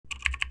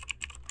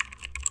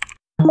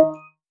All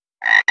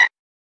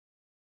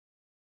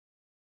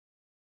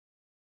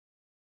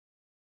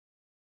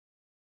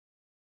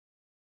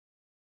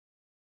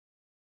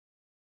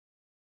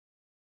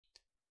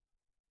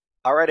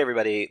right,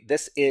 everybody,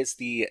 this is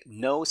the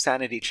No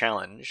Sanity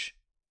Challenge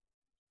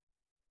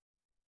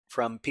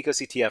from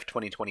picoCTF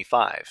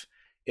 2025.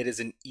 It is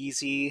an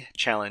easy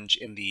challenge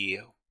in the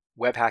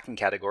web hacking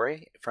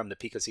category from the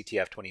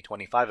picoCTF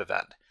 2025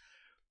 event.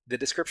 The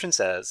description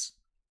says,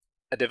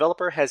 a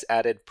developer has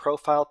added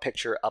profile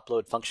picture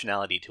upload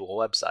functionality to a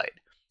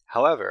website.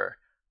 However,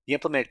 the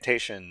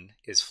implementation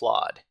is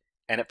flawed,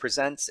 and it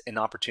presents an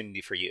opportunity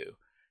for you.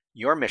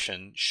 Your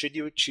mission, should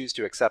you choose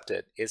to accept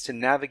it, is to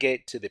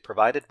navigate to the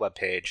provided web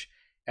page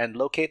and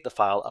locate the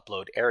file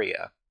upload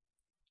area.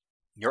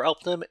 Your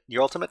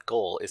ultimate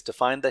goal is to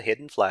find the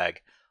hidden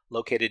flag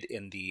located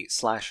in the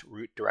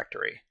 /root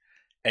directory.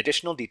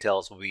 Additional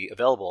details will be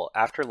available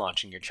after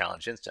launching your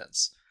challenge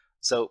instance.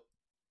 So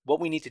what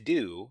we need to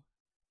do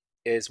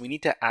is we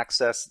need to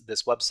access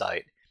this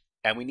website,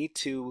 and we need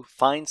to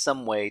find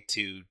some way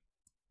to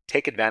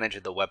take advantage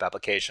of the web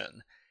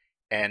application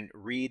and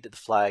read the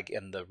flag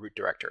in the root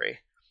directory.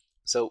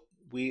 So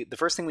the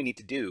first thing we need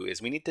to do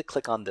is we need to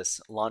click on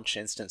this launch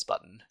instance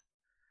button,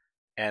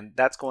 and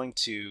that's going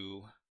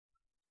to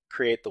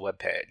create the web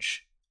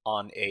page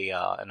on a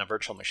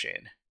virtual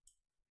machine.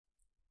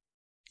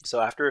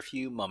 So after a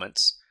few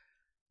moments,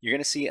 you're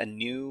going to see a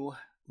new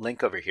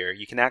link over here.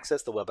 You can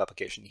access the web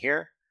application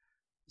here.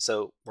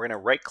 So we're going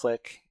to right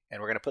click and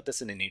we're going to put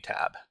this in a new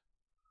tab.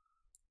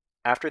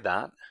 After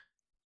that,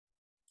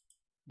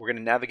 we're going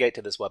to navigate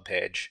to this web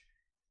page,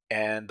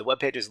 and the web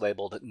page is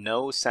labeled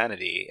No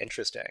Sanity.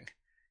 Interesting.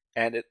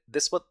 And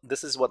this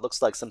is what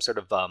looks like some sort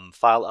of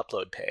file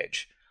upload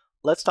page.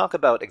 Let's talk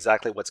about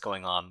exactly what's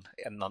going on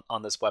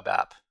this web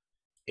app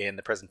in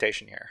the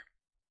presentation here.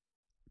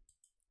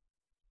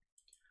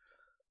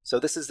 So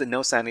this is the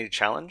No Sanity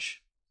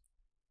Challenge,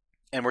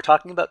 and we're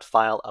talking about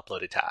file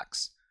upload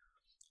attacks.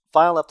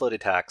 File upload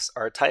attacks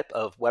are a type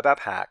of web app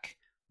hack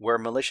where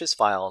malicious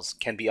files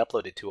can be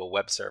uploaded to a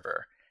web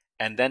server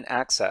and then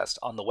accessed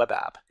on the web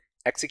app,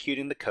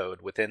 executing the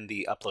code within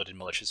the uploaded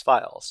malicious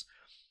files.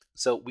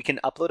 So we can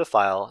upload a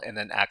file and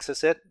then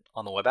access it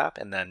on the web app,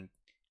 and then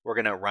we're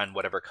going to run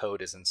whatever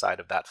code is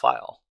inside of that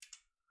file.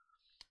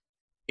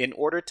 In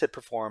order to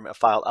perform a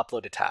file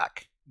upload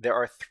attack, there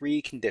are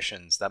 3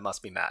 conditions that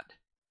must be met.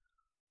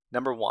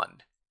 Number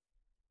 1,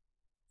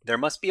 there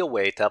must be a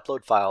way to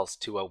upload files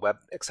to a web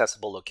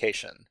accessible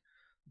location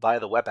via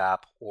the web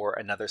app or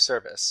another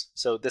service.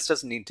 So this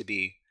doesn't need to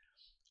be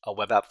a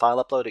web app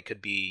file upload. It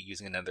could be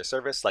using another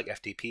service like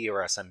FTP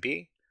or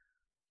SMB.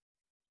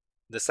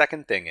 The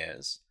second thing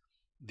is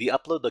the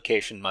upload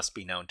location must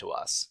be known to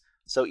us.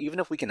 So even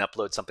if we can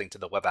upload something to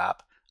the web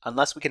app,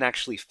 unless we can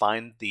actually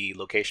find the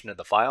location of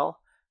the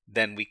file,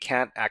 then we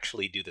can't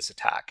actually do this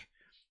attack.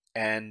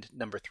 And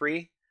number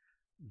 3,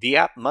 the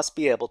app must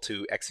be able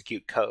to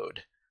execute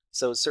code.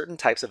 So certain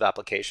types of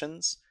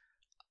applications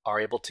are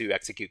able to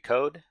execute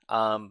code.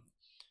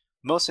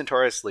 Most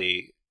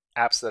notoriously,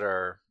 apps that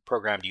are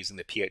programmed using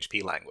the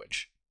PHP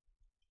language.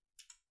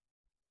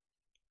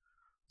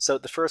 So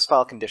the first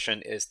file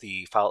condition is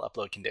the file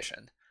upload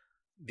condition.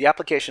 The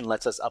application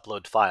lets us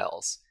upload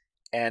files,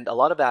 and a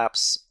lot of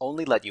apps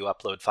only let you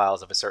upload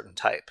files of a certain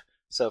type.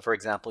 So for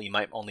example, you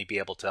might only be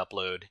able to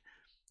upload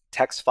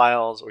text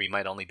files, or you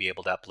might only be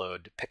able to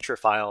upload picture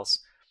files.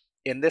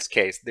 In this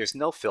case, there's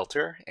no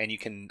filter, and you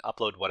can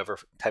upload whatever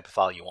type of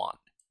file you want.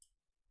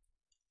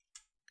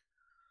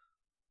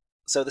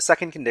 So the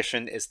second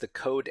condition is the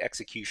code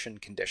execution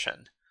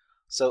condition.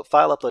 So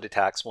file upload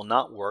attacks will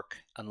not work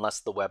unless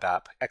the web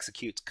app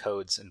executes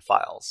codes and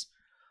files.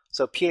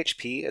 So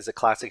PHP is a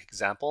classic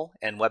example,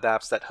 and web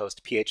apps that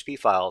host PHP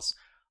files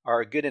are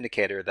a good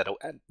indicator that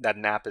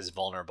an app is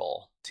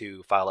vulnerable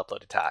to file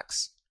upload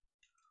attacks.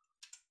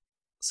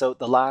 So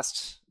the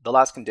last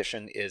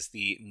condition is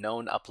the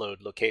known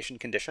upload location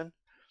condition.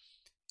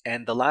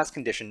 And the last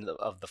condition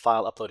of the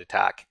file upload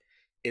attack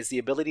is the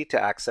ability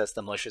to access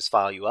the malicious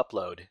file you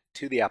upload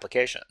to the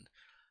application.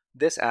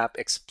 This app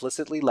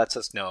explicitly lets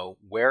us know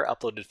where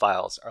uploaded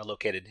files are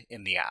located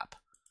in the app.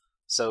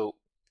 So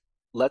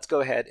let's go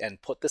ahead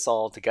and put this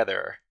all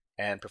together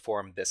and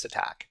perform this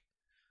attack.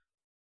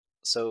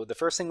 So the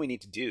first thing we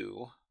need to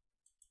do,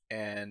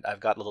 and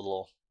I've got a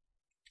little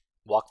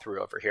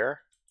walkthrough over here.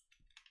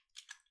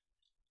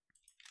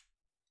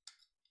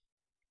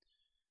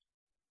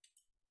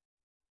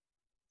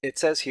 It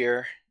says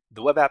here,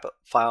 the web app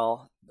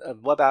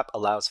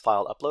allows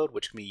file upload,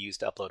 which can be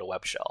used to upload a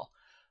web shell.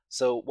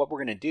 So what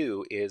we're going to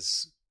do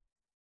is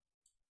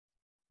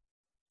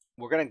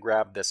we're going to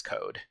grab this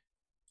code,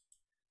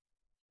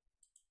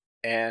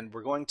 and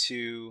we're going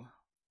to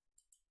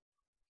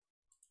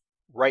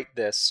write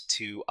this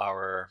to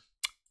our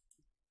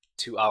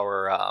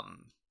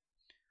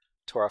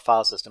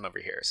file system over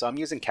here. So I'm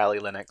using Kali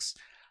Linux.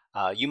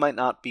 You might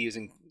not be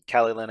using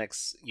Kali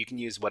Linux. You can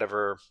use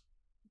whatever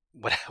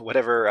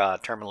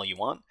terminal you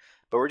want,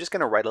 but we're just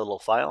going to write a little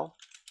file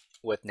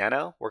with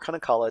nano. We're going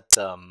to call it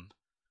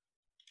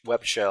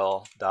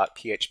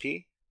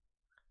webshell.php,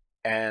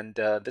 And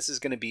this is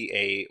going to be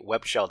a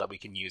web shell that we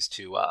can use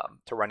to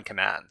run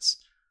commands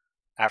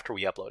after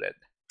we upload it.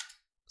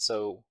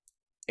 So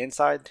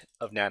inside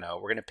of Nano,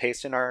 we're going to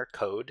paste in our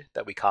code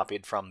that we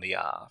copied from the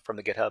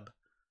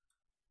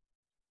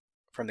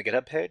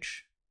GitHub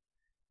page,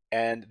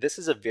 and this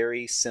is a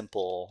very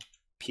simple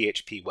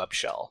PHP web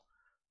shell.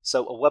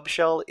 So a web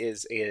shell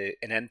is an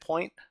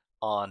endpoint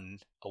on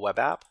a web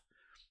app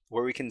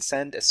where we can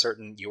send a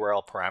certain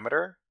URL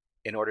parameter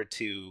in order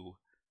to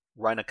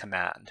run a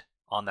command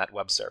on that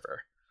web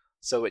server.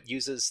 So it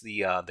uses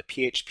the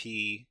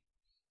PHP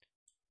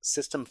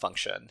system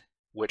function,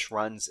 which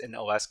runs an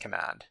OS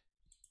command.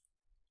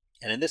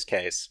 And in this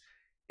case,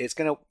 it's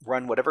going to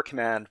run whatever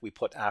command we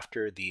put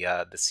after the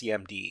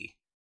CMD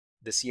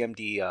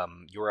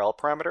URL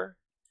parameter,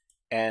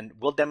 and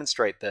we'll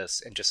demonstrate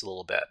this in just a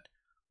little bit.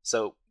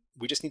 So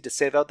we just need to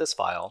save out this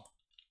file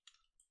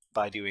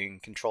by doing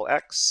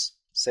Control-X,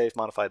 save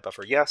modified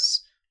buffer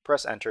yes,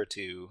 press enter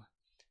to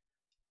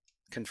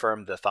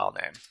confirm the file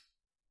name.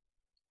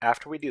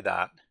 After we do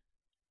that,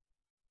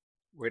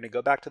 we're going to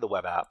go back to the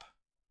web app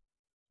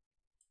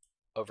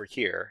over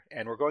here,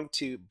 and we're going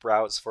to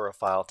browse for a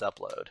file to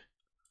upload.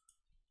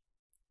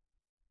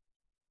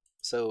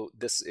 So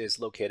this is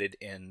located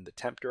in the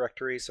temp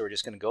directory, so we're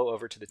just going to go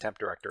over to the temp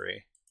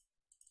directory,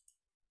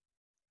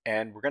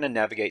 and we're going to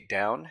navigate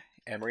down,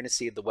 and we're going to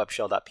see the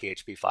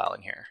webshell.php file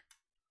in here.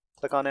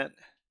 Click on it,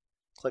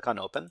 click on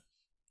open,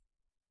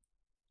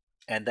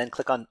 and then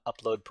click on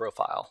upload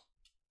profile.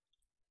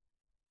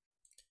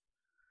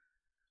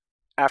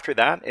 After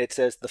that, it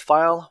says the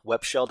file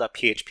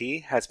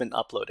webshell.php has been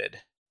uploaded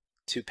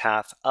to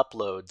path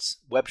uploads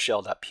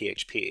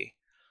webshell.php.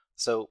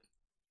 So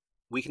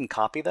we can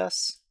copy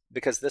this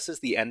because this is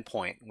the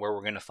endpoint where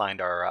we're going to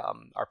find our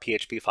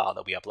PHP file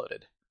that we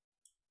uploaded.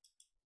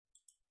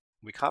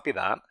 We copy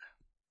that.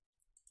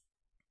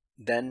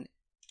 Then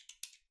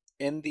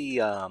in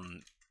the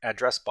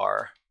address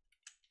bar,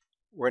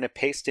 we're going to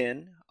paste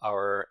in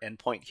our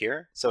endpoint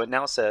here. So it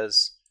now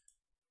says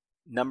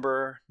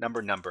number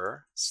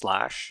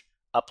slash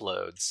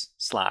uploads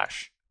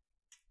slash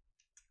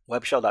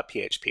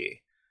webshell.php.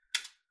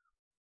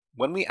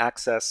 When we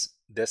access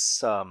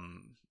this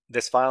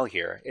this file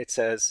here, it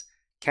says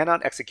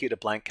cannot execute a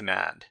blank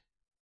command.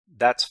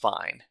 That's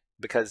fine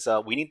because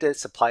we need to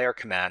supply our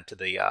command to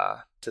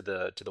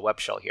the web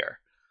shell here.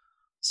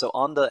 So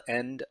at the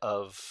end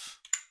of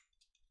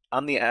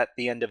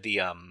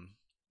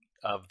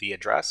the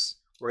address,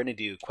 we're going to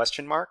do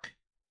question mark,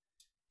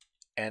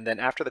 and then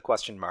after the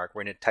question mark,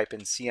 we're going to type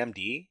in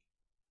cmd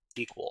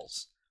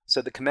equals.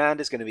 So the command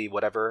is going to be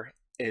whatever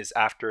is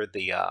after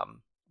the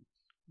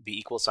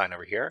equal sign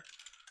over here.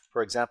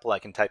 For example, I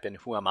can type in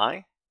who am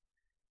I,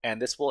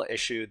 and this will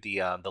issue the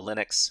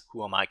Linux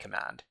who am I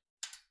command.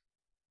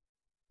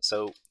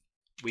 So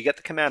we get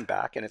the command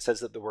back, and it says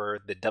that we're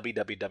the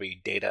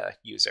www data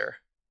user.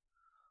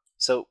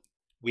 So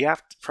we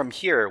have from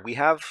here we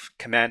have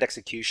command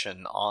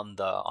execution on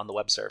the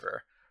web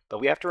server, but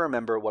we have to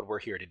remember what we're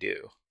here to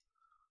do.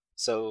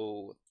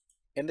 So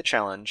in the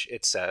challenge,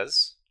 it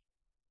says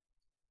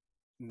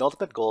the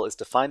ultimate goal is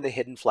to find the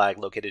hidden flag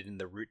located in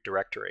the root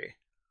directory.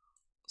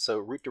 So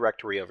root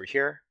directory over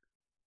here.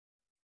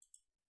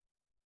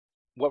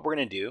 What we're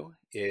going to do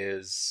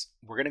is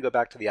we're going to go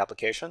back to the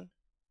application,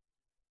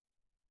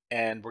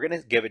 and we're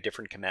going to give a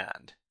different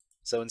command.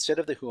 So instead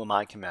of the who am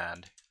I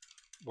command,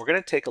 we're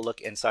going to take a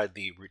look inside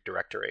the root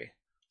directory.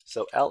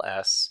 So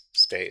ls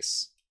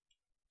space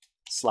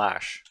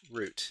 /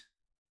 root.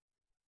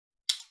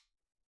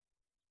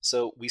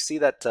 So we see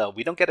that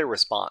we don't get a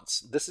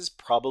response. This is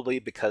probably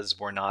because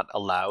we're not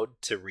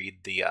allowed to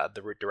read the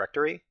root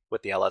directory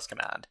with the ls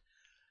command.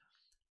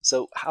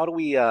 So how do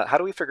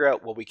we figure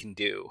out what we can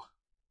do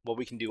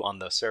on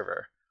the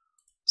server?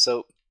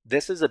 So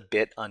this is a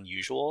bit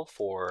unusual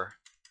for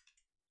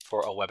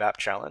a web app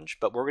challenge,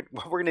 but what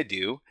we're going to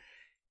do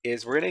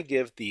is we're going to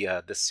give the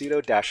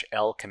sudo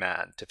 -l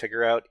command to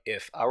figure out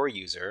if our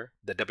user,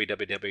 the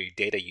www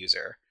data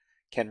user,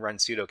 can run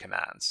sudo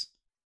commands.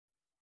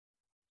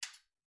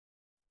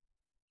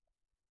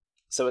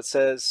 So it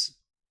says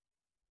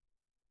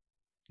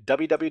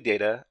www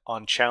data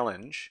on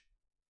challenge,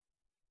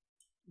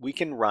 we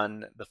can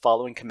run the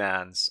following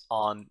commands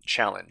on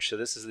challenge. So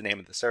this is the name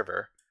of the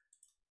server,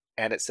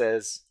 and it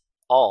says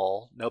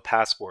all, no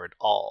password,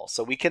 all.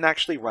 So we can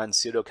actually run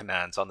sudo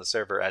commands on the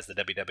server as the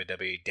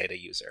www data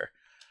user.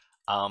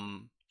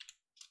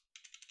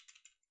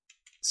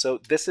 So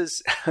this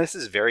is this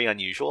is very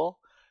unusual.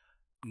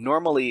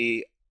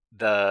 Normally,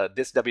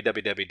 this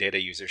www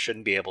data user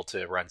shouldn't be able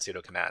to run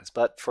sudo commands,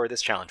 but for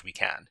this challenge we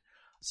can.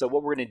 So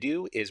what we're going to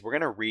do is we're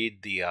going to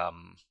read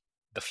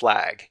the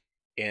flag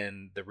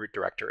in the root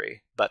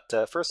directory. But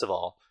first of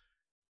all,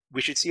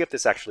 we should see if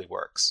this actually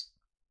works.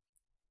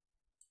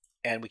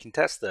 And we can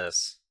test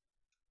this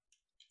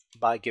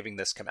by giving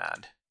this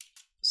command.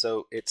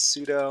 So it's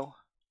sudo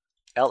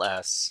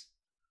ls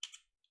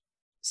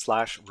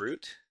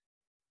 /root.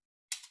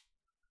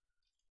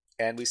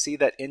 And we see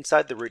that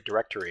inside the root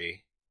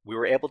directory, we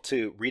were able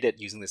to read it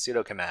using the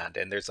sudo command,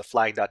 and there's a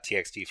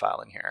flag.txt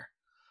file in here.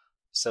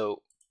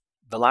 So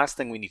the last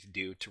thing we need to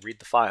do to read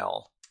the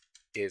file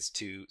is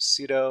to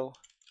sudo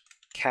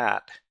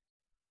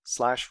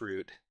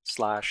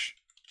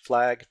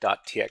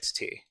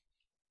cat/root/flag.txt.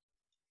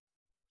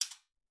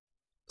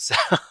 So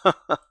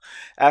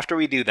after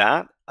we do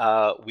that,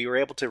 we were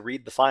able to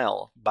read the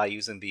file by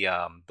using the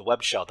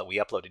web shell that we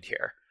uploaded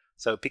here.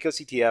 So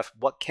picoCTF,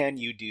 what can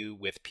you do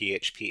with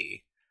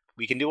PHP?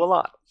 We can do a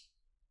lot.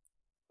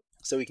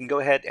 So we can go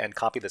ahead and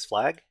copy this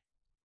flag.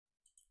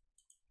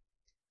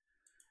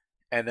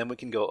 And then we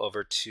can go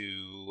over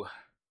to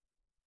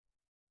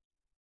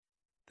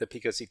the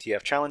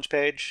picoCTF challenge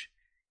page.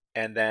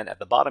 And then at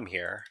the bottom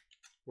here,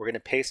 we're going to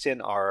paste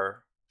in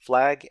our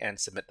flag and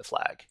submit the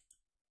flag.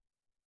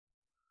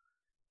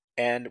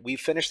 And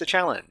we've finished the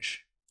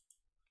challenge.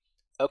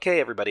 Okay,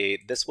 everybody,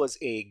 this was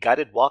a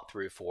guided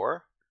walkthrough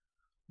for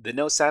the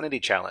No Sanity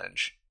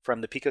Challenge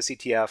from the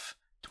picoCTF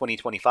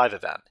 2025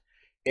 event.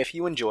 If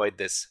you enjoyed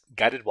this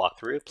guided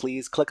walkthrough,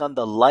 please click on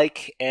the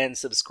like and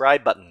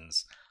subscribe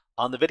buttons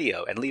on the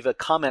video and leave a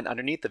comment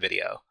underneath the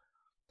video.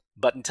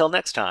 But until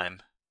next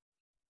time,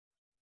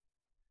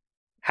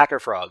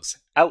 HackerFrogs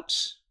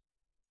out!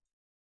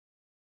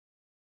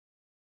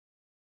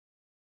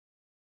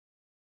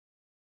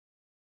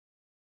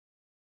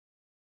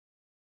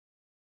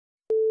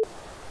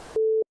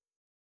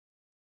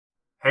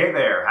 Hey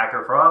there,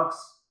 HackerFrogs!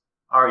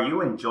 Are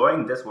you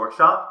enjoying this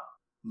workshop?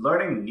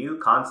 Learning new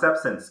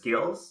concepts and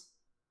skills?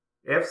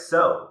 If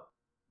so,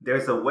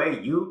 there's a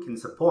way you can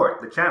support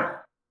the channel,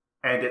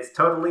 and it's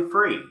totally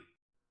free.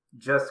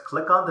 Just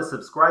click on the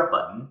subscribe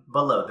button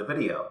below the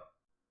video.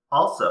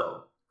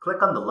 Also,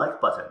 click on the like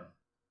button.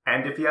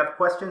 And if you have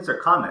questions or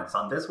comments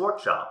on this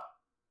workshop,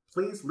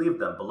 please leave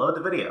them below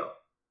the video.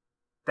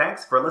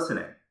 Thanks for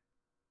listening.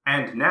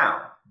 And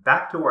now,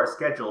 back to our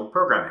scheduled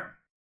programming.